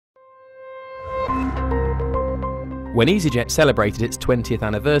When easyJet celebrated its 20th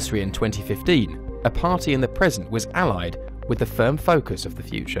anniversary in 2015, a party in the present was allied with the firm focus of the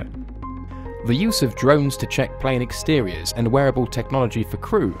future. The use of drones to check plane exteriors and wearable technology for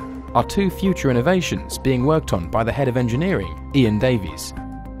crew are two future innovations being worked on by the head of engineering, Ian Davies.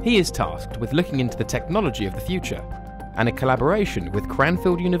 He is tasked with looking into the technology of the future, and a collaboration with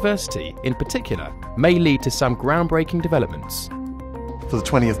Cranfield University in particular may lead to some groundbreaking developments. For the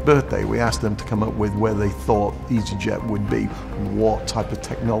 20th birthday, we asked them to come up with where they thought easyJet would be, what type of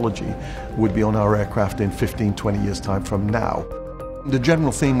technology would be on our aircraft in 15, 20 years' time from now. The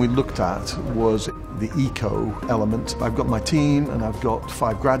general theme we looked at was the eco element. I've got my team and I've got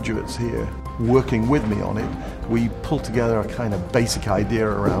 5 graduates here working with me on it. We pulled together a kind of basic idea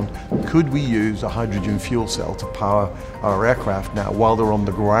around, could we use a hydrogen fuel cell to power our aircraft now while they're on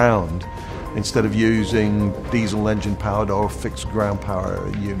the ground, instead of using diesel engine powered or fixed ground power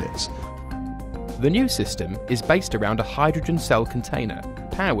units. The new system is based around a hydrogen cell container,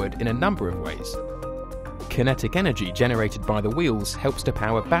 powered in a number of ways. Kinetic energy generated by the wheels helps to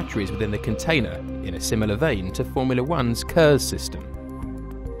power batteries within the container, in a similar vein to Formula One's KERS system.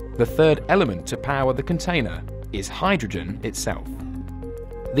 The third element to power the container is hydrogen itself.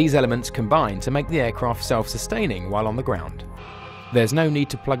 These elements combine to make the aircraft self-sustaining while on the ground. There's no need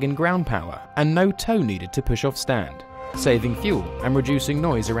to plug in ground power and no tow needed to push off stand, saving fuel and reducing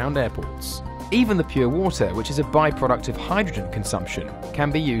noise around airports. Even the pure water, which is a byproduct of hydrogen consumption, can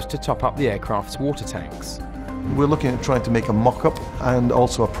be used to top up the aircraft's water tanks. We're looking at trying to make a mock-up and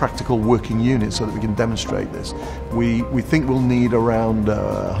also a practical working unit so that we can demonstrate this. We think we'll need around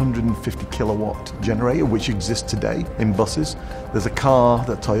a 150 kilowatt generator, which exists today in buses. There's a car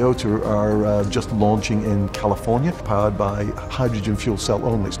that Toyota are just launching in California, powered by hydrogen fuel cell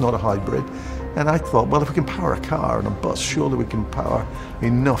only. It's not a hybrid. And I thought, well, if we can power a car and a bus, surely we can power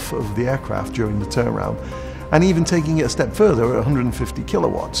enough of the aircraft during the turnaround. And even taking it a step further, at 150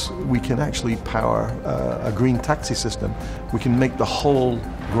 kilowatts, we can actually power a green taxi system. We can make the whole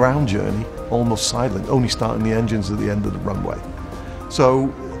ground journey almost silent, only starting the engines at the end of the runway.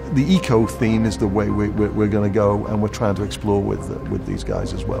 So the eco theme is the way we're going to go, and we're trying to explore with these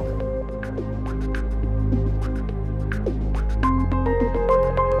guys as well.